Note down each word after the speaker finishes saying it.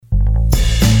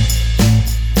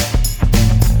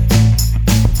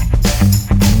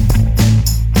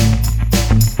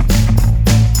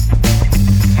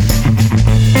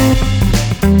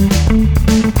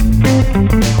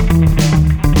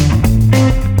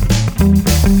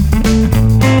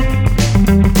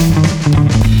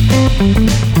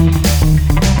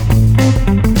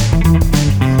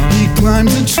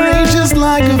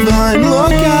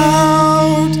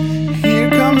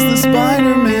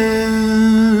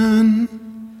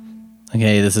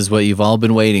Okay, this is what you've all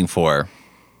been waiting for.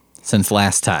 Since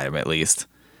last time, at least.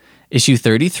 Issue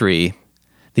 33,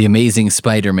 The Amazing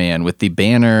Spider-Man with the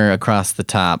banner across the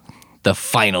top, the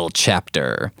final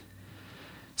chapter.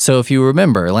 So if you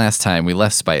remember, last time we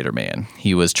left Spider-Man,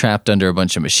 he was trapped under a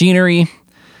bunch of machinery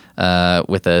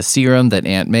with a serum that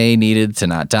Aunt May needed to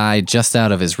not die just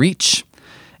out of his reach.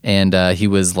 And he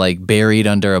was like buried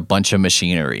under a bunch of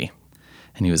machinery.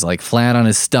 And he was like flat on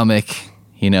his stomach.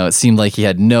 You know, it seemed like he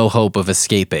had no hope of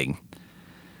escaping.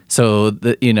 So,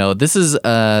 this is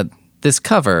this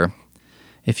cover,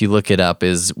 if you look it up,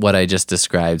 is what I just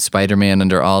described. Spider-Man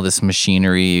under all this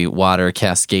machinery, water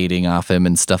cascading off him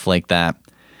and stuff like that.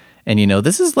 And,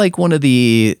 this is like one of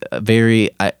the very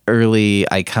early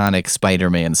iconic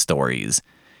Spider-Man stories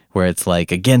where it's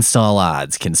like, against all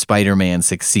odds, can Spider-Man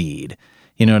succeed?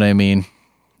 You know what I mean?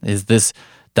 The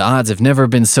odds have never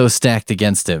been so stacked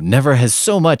against him. Never has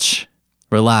so much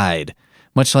relied.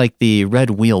 Much like the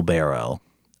red wheelbarrow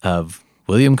of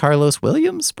William Carlos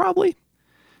Williams, probably.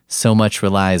 So much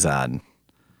relies on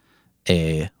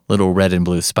a little red and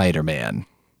blue Spider-Man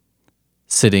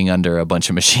sitting under a bunch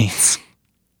of machines.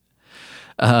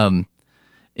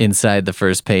 Inside the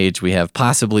first page, we have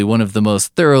possibly one of the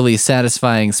most thoroughly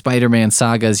satisfying Spider-Man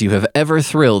sagas you have ever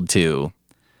thrilled to.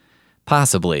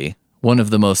 Possibly one of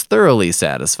the most thoroughly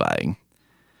satisfying.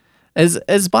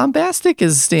 As bombastic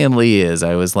as Stan Lee is,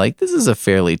 I was like, this is a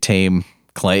fairly tame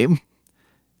claim.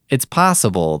 It's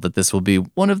possible that this will be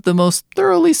one of the most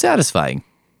thoroughly satisfying.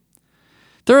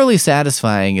 Thoroughly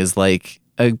satisfying is like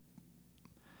a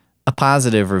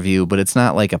positive review, but it's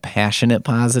not like a passionate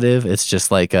positive. It's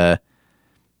just like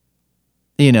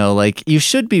you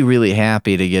should be really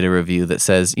happy to get a review that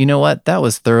says, you know what, that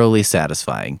was thoroughly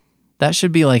satisfying. That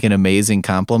should be like an amazing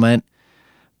compliment,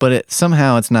 but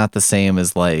somehow it's not the same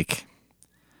as like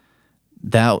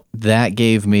that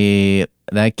gave me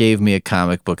a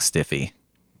comic book stiffy.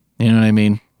 You know what I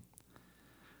mean?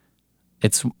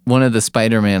 It's one of the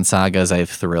Spider-Man sagas I've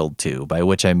thrilled to, by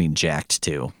which I mean jacked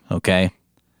to, okay?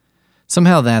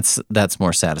 Somehow that's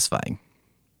more satisfying.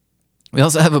 We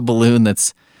also have a balloon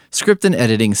that's script and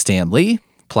editing Stan Lee,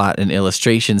 plot and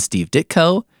illustration Steve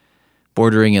Ditko,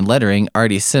 bordering and lettering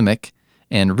Artie Simek,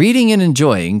 and reading and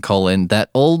enjoying, that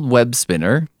old web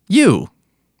spinner, you.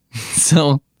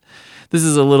 So this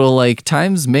is a little like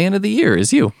Times Man of the Year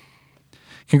is you.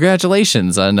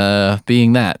 Congratulations on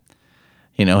being that.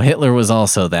 Hitler was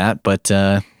also that, but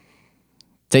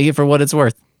take it for what it's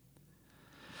worth.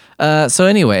 So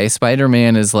anyway,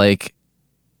 Spider-Man is like,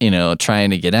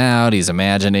 trying to get out. He's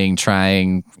imagining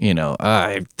trying,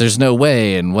 there's no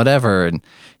way and whatever. And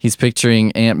he's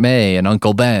picturing Aunt May and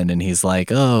Uncle Ben. And he's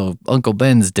like, oh, Uncle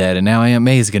Ben's dead and now Aunt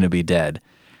May's going to be dead.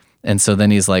 And so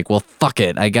then he's like, well, fuck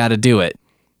it. I got to do it.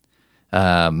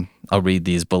 I'll read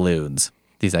these balloons.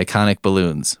 These iconic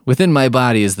balloons. Within my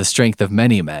body is the strength of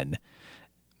many men.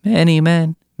 Many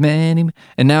men, many men.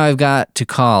 And now I've got to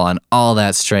call on all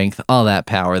that strength, all that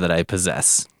power that I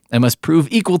possess. I must prove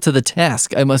equal to the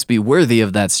task. I must be worthy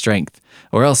of that strength,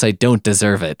 or else I don't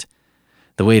deserve it.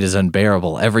 The weight is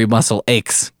unbearable. Every muscle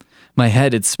aches. My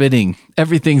head, it's spinning.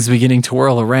 Everything's beginning to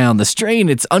whirl around. The strain,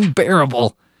 it's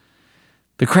unbearable.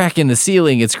 The crack in the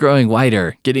ceiling, it's growing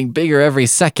wider, getting bigger every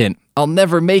second. I'll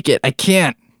never make it. I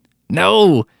can't.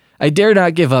 No, I dare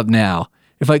not give up now.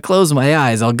 If I close my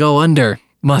eyes, I'll go under.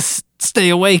 Must stay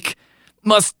awake.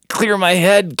 Must clear my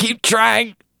head. Keep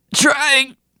trying.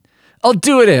 I'll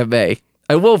do it, Aunt May.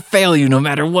 I won't fail you no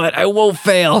matter what. I won't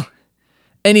fail.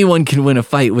 Anyone can win a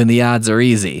fight when the odds are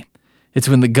easy. It's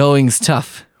when the going's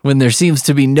tough, when there seems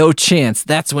to be no chance,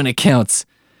 that's when it counts.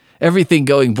 Everything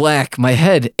going black, my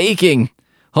head aching.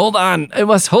 Hold on, I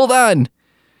must hold on.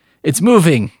 It's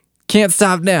moving. Can't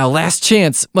stop now. Last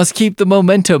chance. Must keep the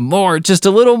momentum. More. Just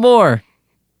a little more.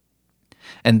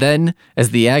 And then, as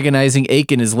the agonizing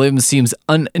ache in his limbs seems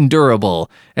unendurable,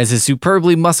 as his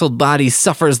superbly muscled body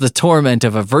suffers the torment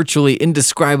of a virtually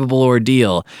indescribable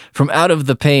ordeal, from out of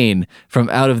the pain, from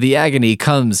out of the agony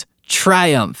comes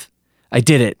triumph. I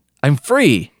did it. I'm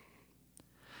free.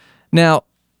 Now,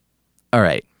 all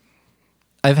right.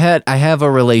 I have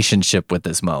a relationship with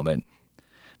this moment.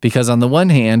 Because on the one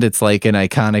hand, it's like an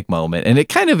iconic moment, and it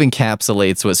kind of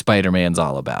encapsulates what Spider-Man's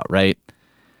all about, right?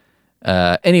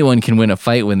 Anyone can win a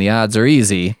fight when the odds are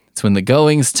easy. It's when the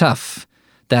going's tough.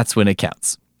 That's when it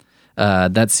counts.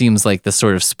 That seems like the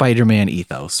sort of Spider-Man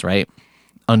ethos, right?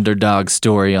 Underdog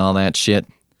story, all that shit.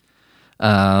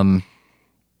 On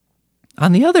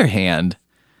the other hand,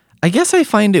 I guess I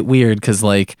find it weird because,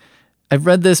 like, I've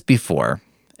read this before,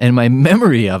 and my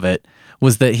memory of it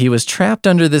was that he was trapped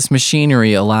under this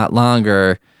machinery a lot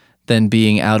longer than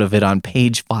being out of it on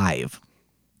page 5.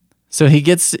 So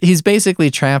he's basically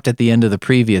trapped at the end of the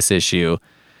previous issue,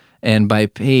 and by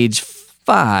page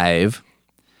 5,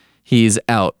 he's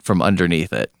out from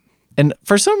underneath it. And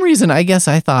for some reason, I guess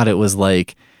I thought it was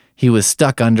like he was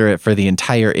stuck under it for the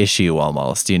entire issue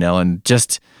almost, and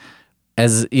just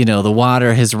as, the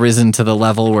water has risen to the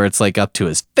level where it's like up to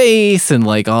his face and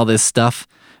like all this stuff.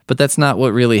 But that's not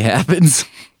what really happens.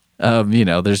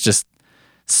 There's just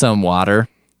some water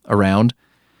around.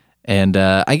 And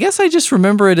I guess I just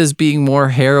remember it as being more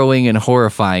harrowing and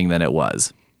horrifying than it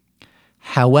was.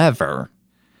 However,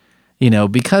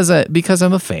 because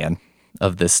I'm a fan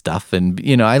of this stuff, and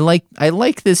I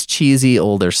like this cheesy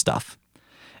older stuff,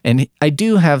 and I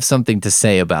do have something to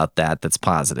say about that's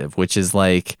positive, which is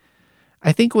like,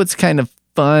 I think what's kind of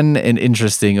fun and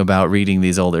interesting about reading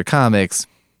these older comics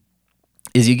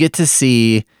is you get to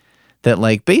see that,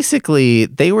 like, basically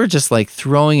they were just like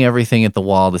throwing everything at the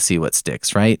wall to see what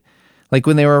sticks, right? Like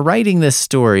when they were writing this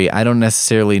story, I don't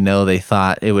necessarily know they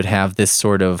thought it would have this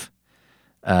sort of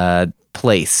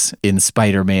place in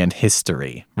Spider-Man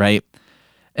history, right?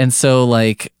 And so,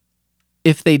 like,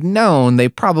 if they'd known, they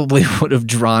probably would have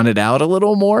drawn it out a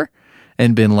little more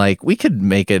and been like, we could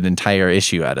make an entire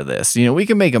issue out of this. We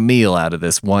could make a meal out of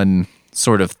this one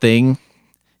sort of thing.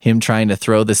 Him trying to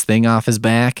throw this thing off his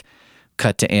back.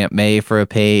 Cut to Aunt May for a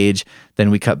page.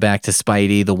 Then we cut back to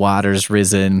Spidey. The water's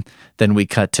risen. Then we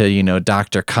cut to,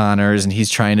 Dr. Connors, and he's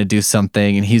trying to do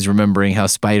something, and he's remembering how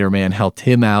Spider-Man helped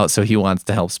him out, so he wants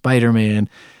to help Spider-Man.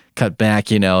 Cut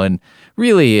back, and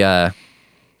really,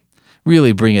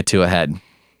 really bring it to a head.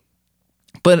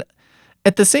 But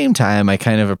at the same time, I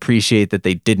kind of appreciate that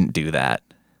they didn't do that.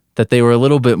 That they were a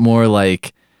little bit more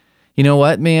like, you know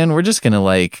what, man, we're just going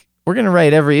to we're going to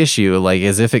write every issue like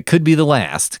as if it could be the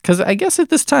last. Because I guess at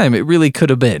this time, it really could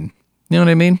have been. You know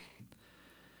what I mean?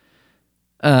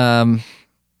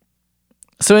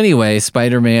 So anyway,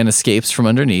 Spider-Man escapes from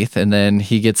underneath, and then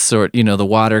he gets the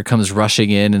water comes rushing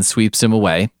in and sweeps him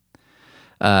away.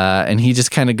 And he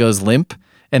just kind of goes limp,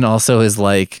 and also is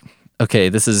like,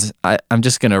 okay, I'm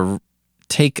just going to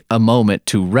take a moment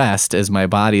to rest as my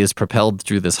body is propelled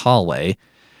through this hallway,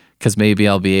 because maybe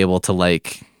I'll be able to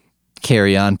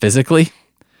carry on physically.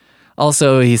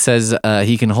 Also, he says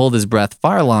he can hold his breath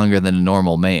far longer than a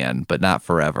normal man, but not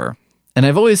forever. And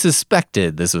I've always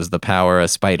suspected this was the power a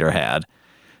spider had,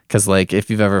 because if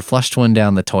you've ever flushed one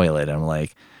down the toilet, I'm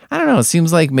like, I don't know, it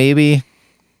seems like maybe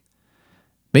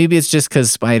it's just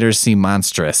because spiders seem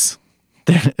monstrous.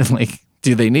 They're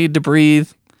do they need to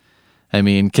breathe? I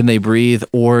mean, can they breathe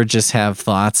or just have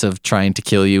thoughts of trying to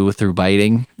kill you through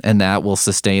biting, and that will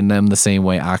sustain them the same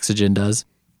way oxygen does?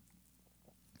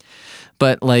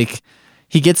 But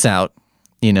he gets out,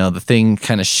 the thing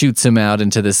kind of shoots him out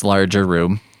into this larger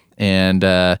room, and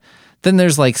then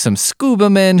there's some scuba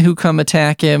men who come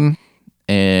attack him,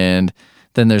 and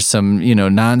then there's some,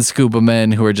 non-scuba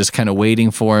men who are just kind of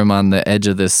waiting for him on the edge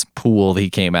of this pool he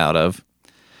came out of.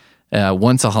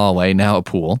 Once a hallway, now a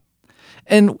pool.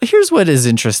 And here's what is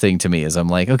interesting to me is I'm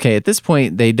like, okay, at this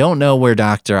point, they don't know where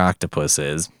Dr. Octopus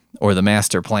is or the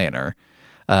Master Planner.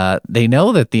 They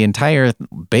know that the entire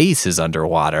base is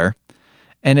underwater.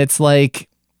 And it's like,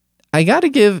 I got to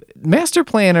give Master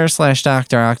Planner /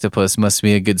 Dr. Octopus must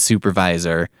be a good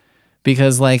supervisor,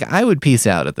 because I would peace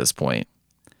out at this point.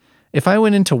 If I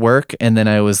went into work and then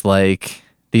I was like,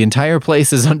 the entire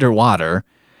place is underwater,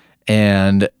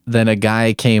 and then a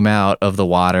guy came out of the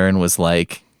water and was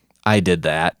like, I did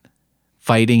that,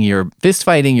 fist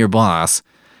fighting your boss,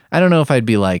 I don't know if I'd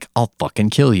be like, I'll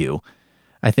fucking kill you.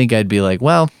 I think I'd be like,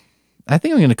 well, I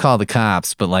think I'm going to call the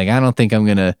cops, but I don't think I'm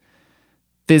going to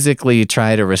physically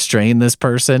try to restrain this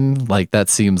person. That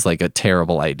seems like a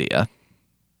terrible idea.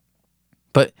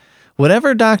 But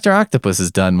whatever Dr. Octopus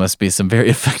has done must be some very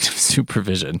effective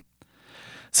supervision.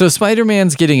 So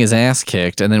Spider-Man's getting his ass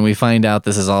kicked, and then we find out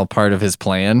this is all part of his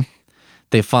plan.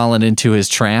 They've fallen into his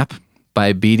trap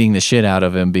by beating the shit out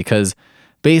of him, because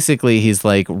basically he's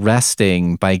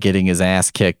resting by getting his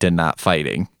ass kicked and not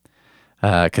fighting.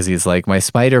 Because he's like, my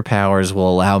spider powers will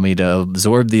allow me to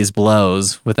absorb these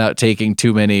blows without taking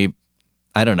too many,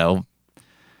 I don't know,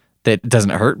 that doesn't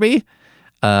hurt me.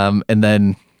 And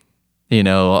then,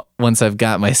 once I've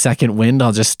got my second wind,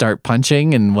 I'll just start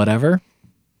punching and whatever.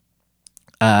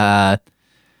 Kind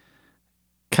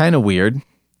of weird.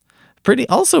 Pretty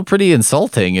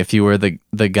insulting if you were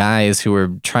the guys who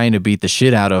were trying to beat the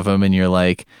shit out of him, and you're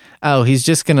like, oh, he's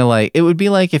just gonna it would be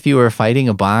like if you were fighting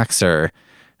a boxer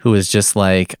who was just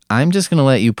like, I'm just gonna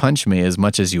let you punch me as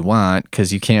much as you want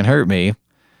because you can't hurt me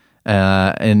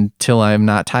until I'm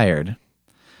not tired.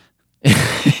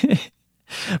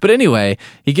 But anyway,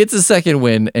 he gets a second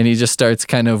win, and he just starts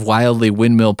kind of wildly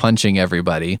windmill punching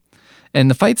everybody. And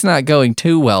the fight's not going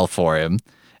too well for him.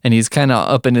 And he's kind of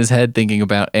up in his head thinking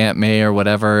about Aunt May or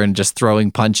whatever and just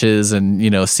throwing punches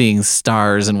and, seeing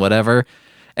stars and whatever.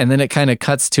 And then it kind of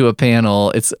cuts to a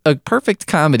panel. It's a perfect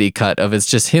comedy cut of it's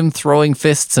just him throwing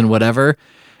fists and whatever.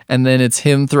 And then it's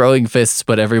him throwing fists,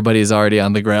 but everybody's already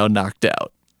on the ground knocked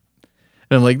out.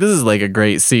 And I'm like, this is like a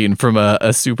great scene from a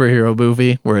superhero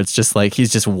movie where it's just like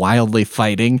he's just wildly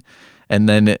fighting and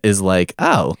then it is like,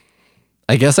 oh,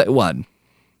 I guess I won.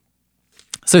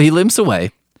 So he limps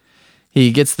away.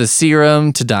 He gets the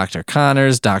serum to Dr.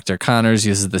 Connors. Dr. Connors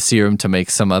uses the serum to make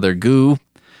some other goo.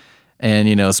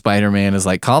 And, Spider-Man is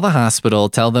like, call the hospital,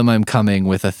 tell them I'm coming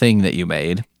with a thing that you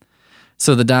made.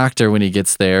 So the doctor, when he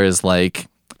gets there, is like,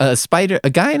 a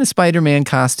guy in a Spider-Man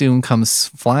costume comes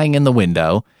flying in the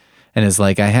window and is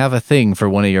like, I have a thing for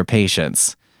one of your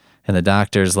patients. And the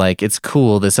doctor's like, it's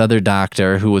cool. This other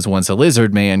doctor who was once a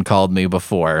lizard man called me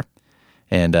before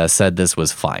and said this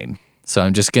was fine. So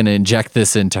I'm just going to inject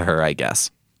this into her, I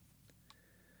guess.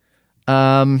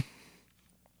 I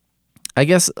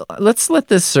guess let's let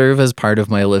this serve as part of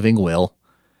my living will.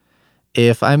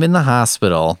 If I'm in the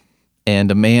hospital and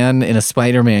a man in a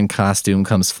Spider-Man costume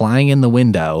comes flying in the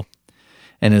window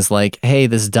and is like, hey,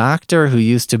 this doctor who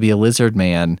used to be a lizard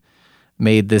man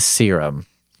made this serum.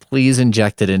 Please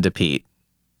inject it into Pete.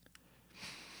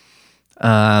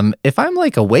 If I'm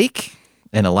like awake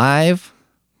and alive,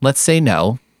 let's say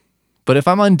no. But if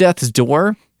I'm on death's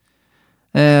door,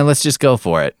 let's just go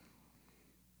for it.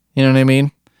 You know what I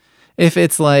mean? If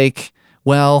it's like,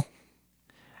 well,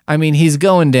 I mean, he's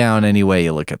going down any way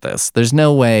you look at this. There's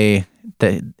no way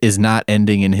that is not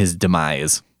ending in his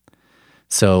demise.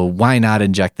 So why not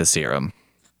inject the serum?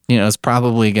 It's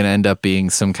probably going to end up being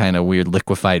some kind of weird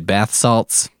liquefied bath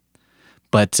salts.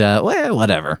 But,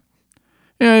 whatever.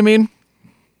 You know what I mean?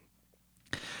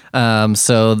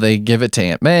 So they give it to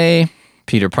Aunt May.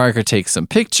 Peter Parker takes some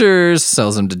pictures,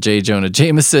 sells them to J. Jonah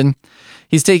Jameson.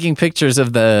 He's taking pictures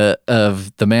of the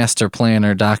master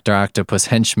planner, Dr. Octopus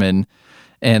henchman,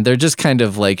 and they're just kind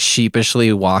of like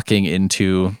sheepishly walking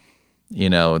into,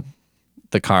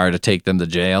 the car to take them to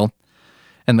jail.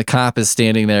 And the cop is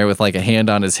standing there with like a hand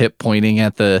on his hip pointing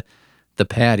at the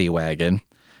paddy wagon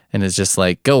and is just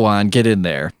like, go on, get in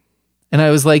there. And I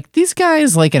was like, these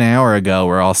guys like an hour ago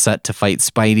were all set to fight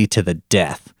Spidey to the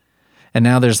death. And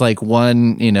now there's like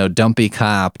one, dumpy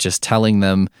cop just telling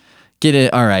them, get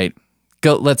it. All right,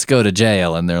 go. Let's go to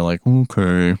jail. And they're like,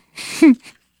 okay.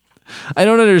 I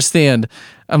don't understand.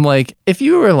 I'm like, if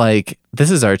you were like, this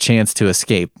is our chance to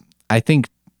escape, I think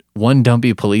one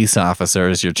dumpy police officer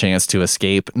is your chance to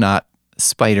escape, not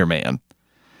Spider-Man.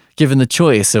 Given the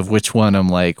choice of which one, I'm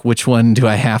like, which one do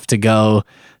I have to go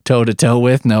toe to toe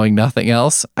with, knowing nothing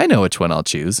else? I know which one I'll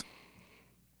choose.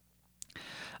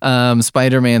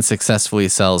 Spider-Man successfully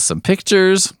sells some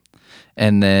pictures,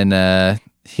 and then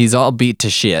he's all beat to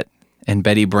shit. And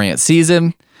Betty Brant sees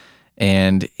him,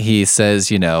 and he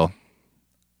says,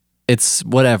 it's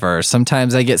whatever.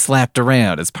 Sometimes I get slapped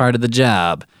around. It's part of the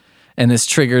job. And this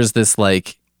triggers this,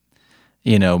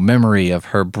 memory of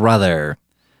her brother,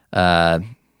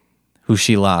 who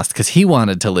she lost because he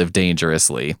wanted to live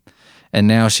dangerously. And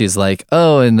now she's like,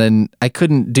 oh, and then I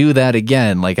couldn't do that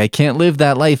again. Like, I can't live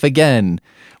that life again,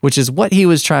 which is what he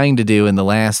was trying to do in the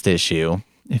last issue.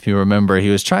 If you remember, he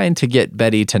was trying to get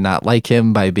Betty to not like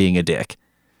him by being a dick.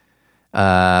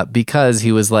 Because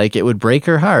he was like, it would break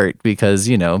her heart because,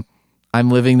 I'm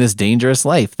living this dangerous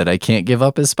life that I can't give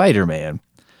up as Spider-Man.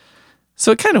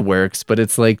 So it kind of works, but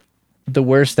it's like the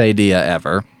worst idea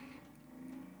ever.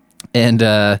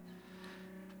 And,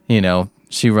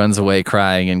 she runs away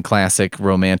crying in classic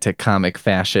romantic comic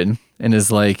fashion and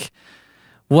is like,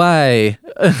 why?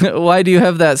 Why do you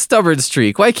have that stubborn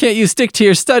streak? Why can't you stick to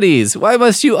your studies? Why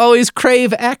must you always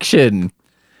crave action?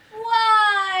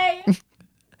 Why?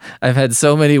 I've had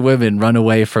so many women run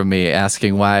away from me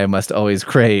asking why I must always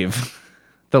crave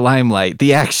the limelight,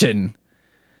 the action,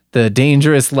 the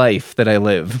dangerous life that I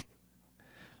live.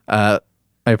 My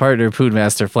partner,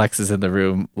 Poodmaster Flex, is in the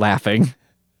room laughing.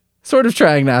 Sort of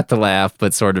trying not to laugh,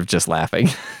 but sort of just laughing.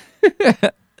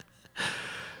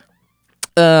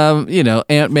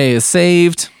 Aunt May is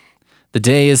saved. The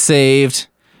day is saved.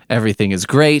 Everything is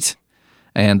great.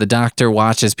 And the doctor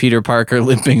watches Peter Parker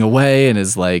limping away and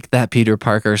is like, that Peter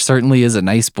Parker certainly is a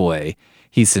nice boy.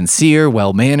 He's sincere,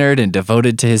 well-mannered, and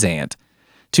devoted to his aunt.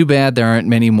 Too bad there aren't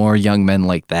many more young men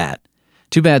like that.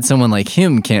 Too bad someone like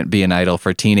him can't be an idol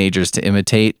for teenagers to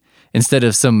imitate, instead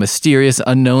of some mysterious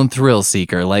unknown thrill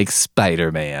seeker like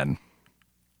Spider-Man.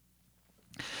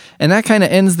 And that kind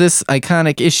of ends this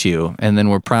iconic issue, and then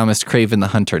we're promised Kraven the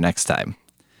Hunter next time.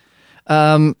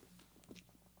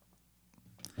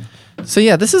 So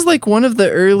yeah, this is like one of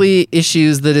the early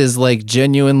issues that is like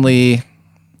genuinely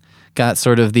got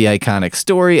sort of the iconic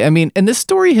story. I mean, and this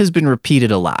story has been repeated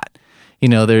a lot. You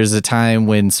know, there's a time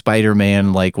when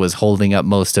Spider-Man like was holding up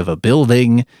most of a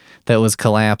building that was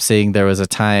collapsing. There was a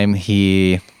time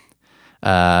he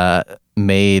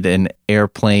made an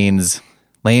airplane's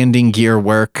landing gear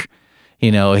work.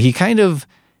 You know, he kind of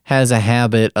has a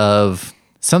habit of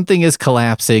something is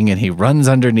collapsing and he runs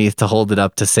underneath to hold it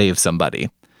up to save somebody.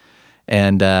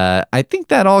 And I think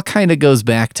that all kind of goes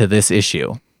back to this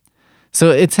issue. So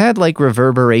it's had like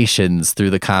reverberations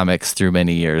through the comics through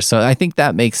many years. So I think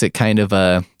that makes it kind of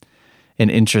an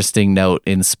interesting note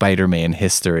in Spider-Man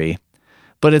history.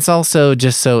 But it's also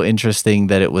just so interesting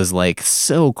that it was like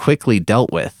so quickly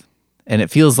dealt with. And it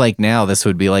feels like now this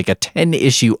would be like a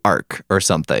 10-issue arc or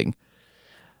something.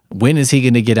 When is he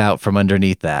going to get out from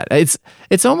underneath that?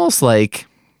 It's almost like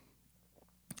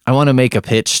I want to make a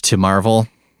pitch to Marvel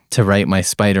to write my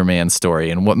Spider-Man story.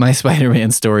 And what my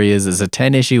Spider-Man story is a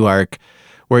 10-issue arc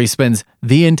where he spends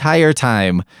the entire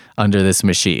time under this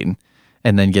machine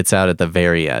and then gets out at the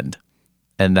very end.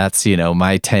 And that's, you know,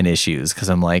 my 10 issues, because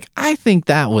I'm like, I think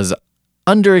that was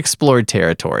underexplored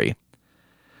territory.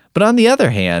 But on the other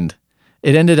hand,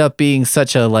 it ended up being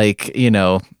such a, like, you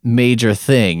know, major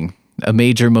thing, a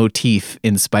major motif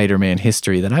in Spider-Man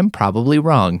history that I'm probably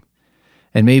wrong.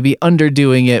 And maybe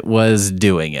underdoing it was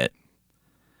doing it.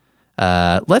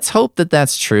 Let's hope that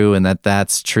that's true, and that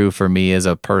that's true for me as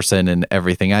a person and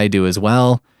everything I do as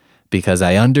well, because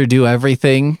I underdo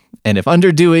everything. And if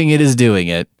underdoing it is doing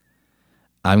it,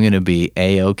 I'm going to be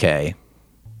A-okay.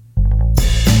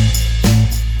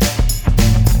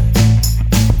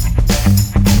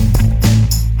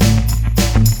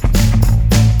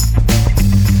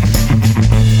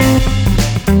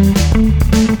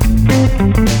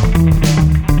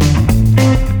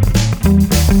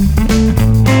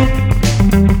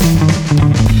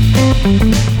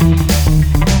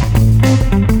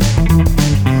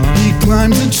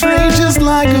 Climbs a tree just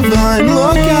like a vine.